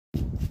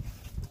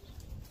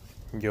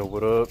Yo,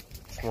 what up?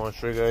 Just want to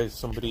show you guys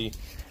somebody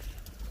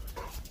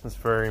that's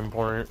very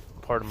important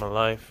part of my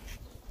life.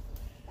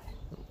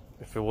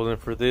 If it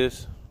wasn't for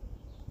this,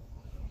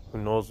 who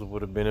knows what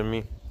would have been in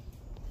me.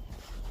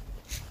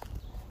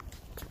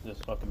 This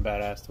fucking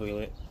badass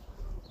toilet.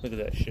 Look at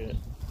that shit.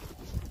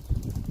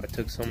 I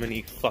took so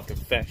many fucking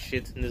fat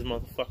shits in this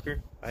motherfucker.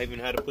 I even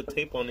had to put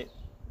tape on it.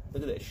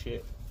 Look at that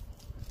shit.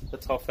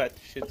 That's how fat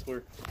the shits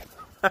were.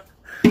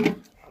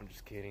 I'm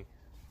just kidding.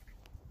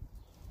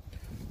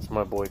 It's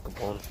my boy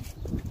Capone.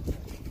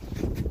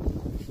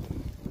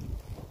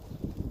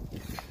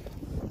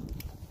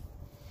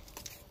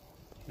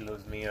 He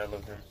loves me, I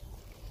love him.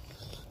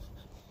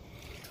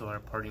 Till our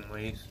parting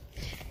ways.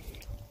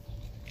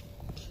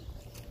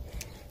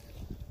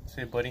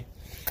 Say it, buddy.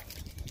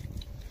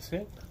 That's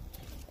it.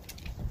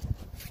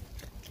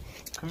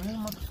 Come here,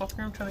 motherfucker.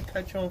 I'm trying to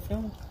catch you on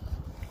film.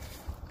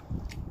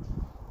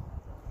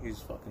 He's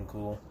fucking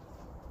cool.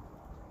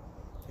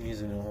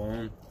 He's a new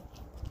home.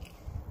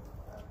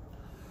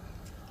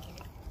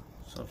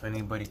 So if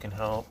anybody can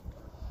help,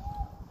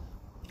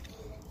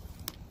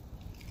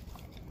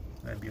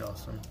 that'd be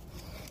awesome.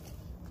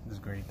 This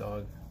great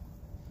dog.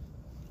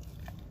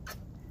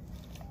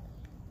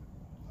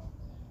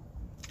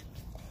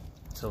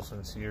 So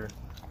sincere.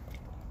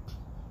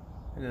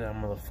 Look at that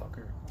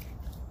motherfucker.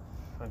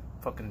 That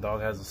fucking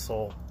dog has a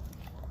soul.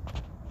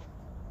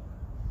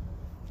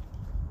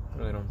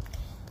 Look at him.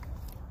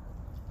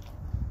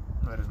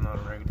 That is not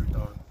a regular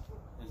dog.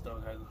 This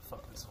dog has a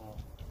fucking soul.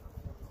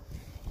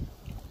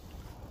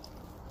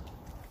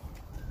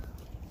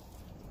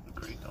 A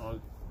great dog.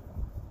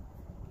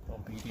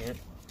 Obedient.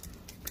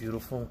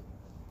 Beautiful.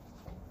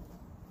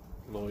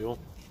 Loyal.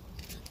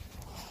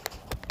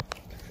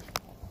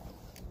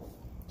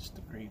 Just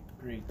a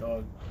great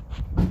dog.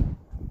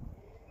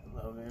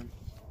 Love him.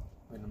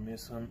 I'm gonna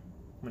miss him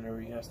whenever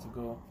he has to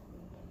go.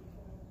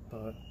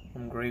 But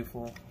I'm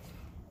grateful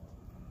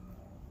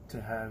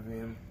to have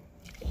him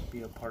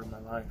be a part of my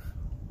life.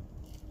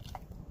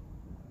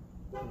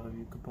 I love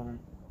you, Capone.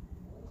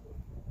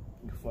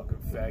 You fucking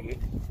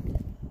faggot.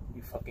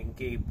 You fucking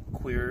gay,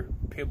 queer,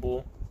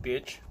 pitbull,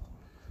 bitch.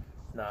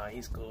 Nah,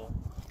 he's cool.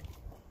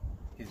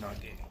 He's not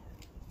gay.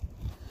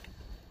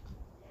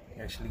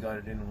 He actually got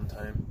it in one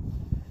time.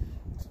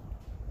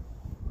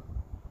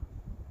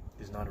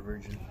 He's not a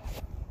virgin.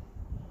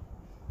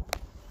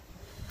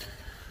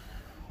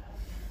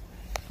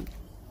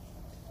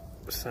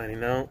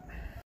 Signing out.